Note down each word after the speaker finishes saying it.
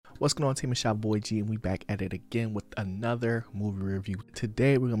What's going on, team? It's your boy G, and we back at it again with another movie review.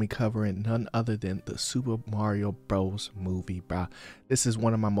 Today we're gonna be covering none other than the Super Mario Bros. Movie, bro. This is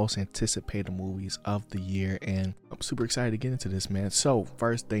one of my most anticipated movies of the year, and I'm super excited to get into this, man. So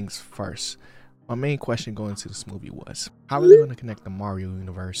first things first, my main question going into this movie was, how are they gonna connect the Mario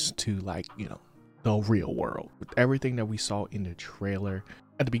universe to, like, you know, the real world with everything that we saw in the trailer?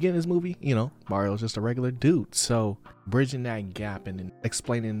 At the beginning of this movie, you know, Mario's just a regular dude. So bridging that gap and then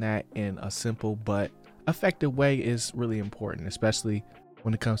explaining that in a simple but effective way is really important, especially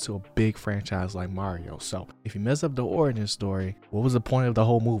when it comes to a big franchise like Mario. So if you mess up the origin story, what was the point of the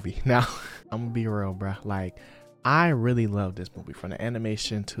whole movie? Now, I'm gonna be real, bro. Like, I really love this movie, from the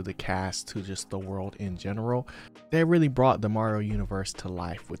animation to the cast to just the world in general. They really brought the Mario universe to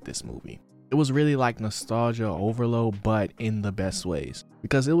life with this movie. It was really like nostalgia overload, but in the best ways,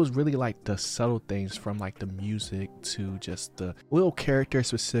 because it was really like the subtle things, from like the music to just the little character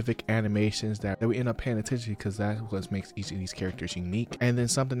specific animations that we end up paying attention to, because that's what makes each of these characters unique. And then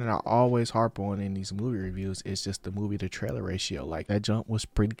something that I always harp on in these movie reviews is just the movie to trailer ratio. Like, that jump was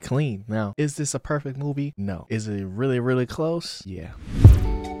pretty clean. Now, is this a perfect movie? No. Is it really close? Yeah.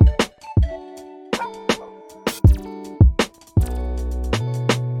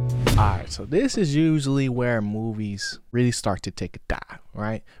 Alright, so this is usually where movies really start to take a dive,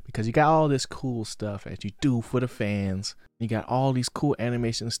 right? Because you got all this cool stuff that you do for the fans. You got all these cool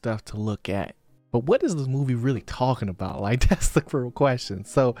animation stuff to look at. But what is this movie really talking about? Like, that's the real question.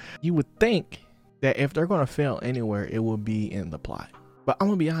 So you would think that if they're going to fail anywhere, it would be in the plot. But I'm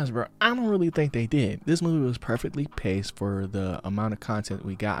going to be honest, bro, I don't really think they did. This movie was perfectly paced for the amount of content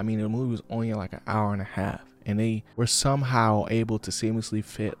we got. I mean, the movie was only like an hour and a half. And they were somehow able to seamlessly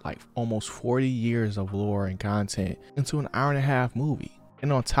fit like almost 40 years of lore and content into an hour and a half movie.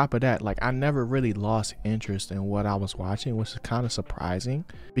 And on top of that, like, I never really lost interest in what I was watching, which is kind of surprising,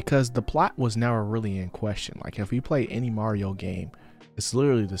 because the plot was never really in question. Like, if you play any Mario game, it's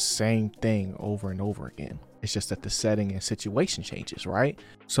literally the same thing over and over again. It's just that the setting and situation changes, right?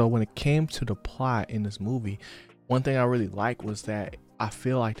 So when it came to the plot in this movie, one thing I really liked was that I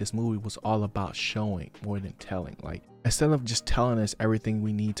feel like this movie was all about showing more than telling. Like, instead of just telling us everything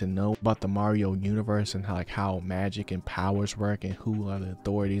we need to know about the Mario universe and how magic and powers work and who are the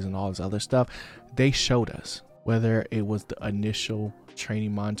authorities and all this other stuff, they showed us. Whether it was the initial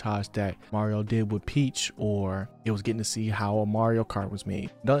training montage that Mario did with Peach, or it was getting to see how a Mario Kart was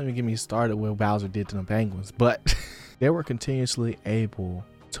made. Don't even get me started with what Bowser did to the Penguins, but they were continuously able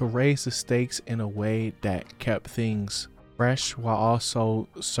to raise the stakes in a way that kept things fresh while also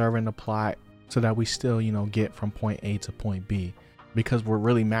serving the plot, so that we still, you know, get from point A to point B, because what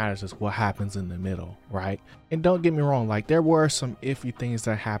really matters is what happens in the middle, right? And don't get me wrong, like, there were some iffy things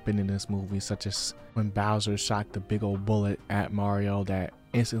that happened in this movie, such as when Bowser shot the big old bullet at Mario that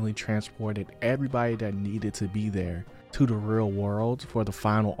instantly transported everybody that needed to be there to the real world for the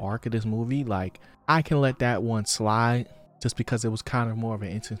final arc of this movie. Like, I can let that one slide just because it was kind of more of an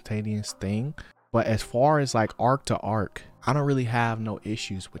instantaneous thing. But as far as like arc to arc, I don't really have no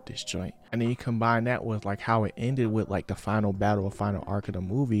issues with this joint. And then you combine that with like how it ended with like the final battle or final arc of the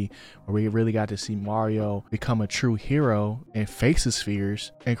movie, where we really got to see Mario become a true hero and face his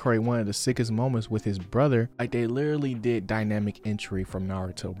fears and create one of the sickest moments with his brother. Like, they literally did dynamic entry from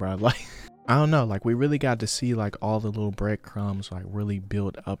Naruto, bro. Like, I don't know, like, we really got to see like all the little breadcrumbs like really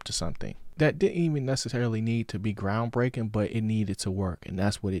build up to something that didn't even necessarily need to be groundbreaking, but it needed to work, and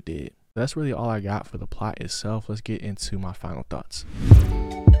that's what it did. That's really all I got for the plot itself. Let's get into my final thoughts.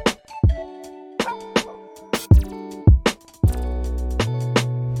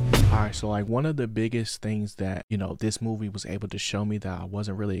 Alright, so like, one of the biggest things that, you know, this movie was able to show me that I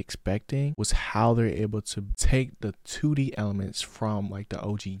wasn't really expecting was how they're able to take the 2D elements from like the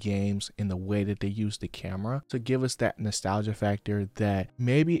OG games and the way that they use the camera to give us that nostalgia factor that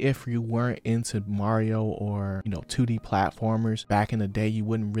maybe if you weren't into Mario or, you know, 2D platformers back in the day, you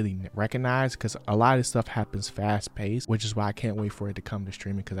wouldn't really recognize, because a lot of this stuff happens fast paced, which is why I can't wait for it to come to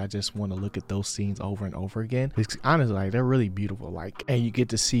streaming, because I just want to look at those scenes over and over again. It's honestly, like, they're really beautiful. Like, and you get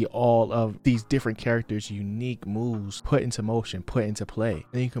to see all of these different characters' unique moves put into motion, put into play.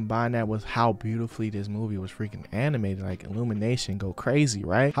 And you combine that with how beautifully this movie was freaking animated. Like, Illumination go crazy,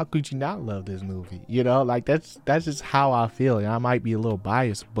 right? How could you not love this movie? You know, like, that's just how I feel. And I might be a little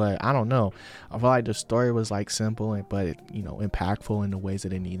biased, but I don't know. I feel like the story was like simple, but you know, impactful in the ways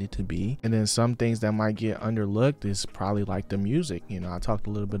that it needed to be. And then some things that might get underlooked is probably like the music. You know, I talked a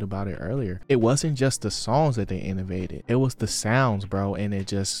little bit about it earlier. It wasn't just the songs that they innovated, it was the sounds, bro, and it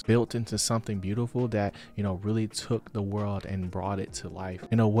just built built into something beautiful that, you know, really took the world and brought it to life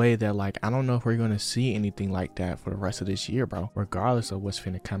in a way that, like, I don't know if we're gonna see anything like that for the rest of this year, bro, regardless of what's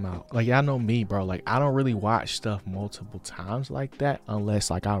finna come out. Like, y'all know me, bro, like, I don't really watch stuff multiple times like that unless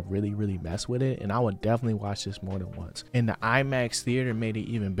like I really mess with it, and I would definitely watch this more than once. And the IMAX theater made it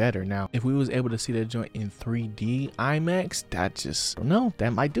even better. Now if we was able to see that joint in 3D IMAX, that just, I don't know,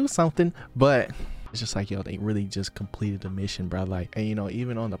 that might do something. But it's just like, yo, they really just completed the mission, bro. Like, and you know,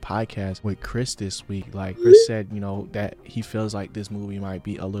 even on the podcast with Chris this week, like Chris said, you know, that he feels like this movie might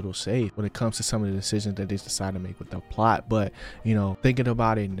be a little safe when it comes to some of the decisions that they decide to make with the plot. But, you know, thinking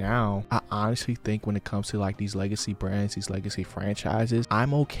about it now, I honestly think when it comes to like these legacy brands, these legacy franchises,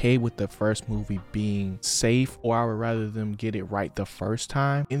 I'm okay with the first movie being safe, or I would rather them get it right the first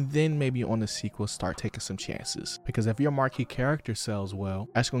time and then maybe on the sequel start taking some chances. Because if your marquee character sells well,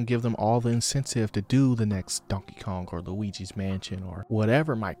 that's gonna give them all the incentive to do the next Donkey Kong or Luigi's Mansion or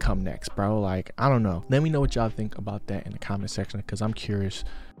whatever might come next, bro. Like, I don't know. Let me know what y'all think about that in the comment section, because I'm curious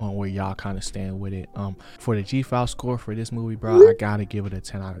on where y'all kind of stand with it. For the G-File score for this movie, bro, I gotta give it a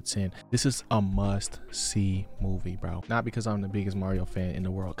 10 out of 10. This is a must-see movie, bro. Not because I'm the biggest Mario fan in the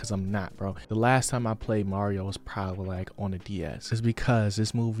world, because I'm not, bro. The last time I played Mario was probably like on the DS. It's because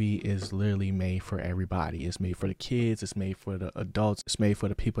this movie is literally made for everybody. It's made for the kids, it's made for the adults, it's made for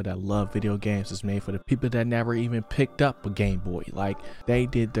the people that love video games, it's made for the people that never even picked up a Game Boy. Like, they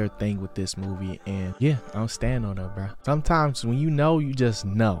did their thing with this movie, and yeah, I'm standing on it, bro. Sometimes when you know, you just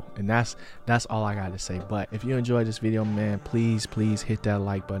know. And that's all I gotta say. But if you enjoyed this video, man, please hit that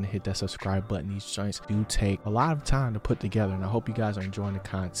like button, hit that subscribe button. These joints do take a lot of time to put together, and I hope you guys are enjoying the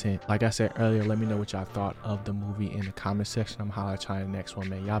content. Like I said earlier, let me know what y'all thought of the movie in the comment section. I'm holla at y'all in the next one,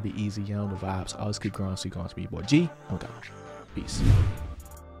 man. Y'all be easy, you know the vibes. Always keep growing, so you're going to be boy G. I'm gone. Peace.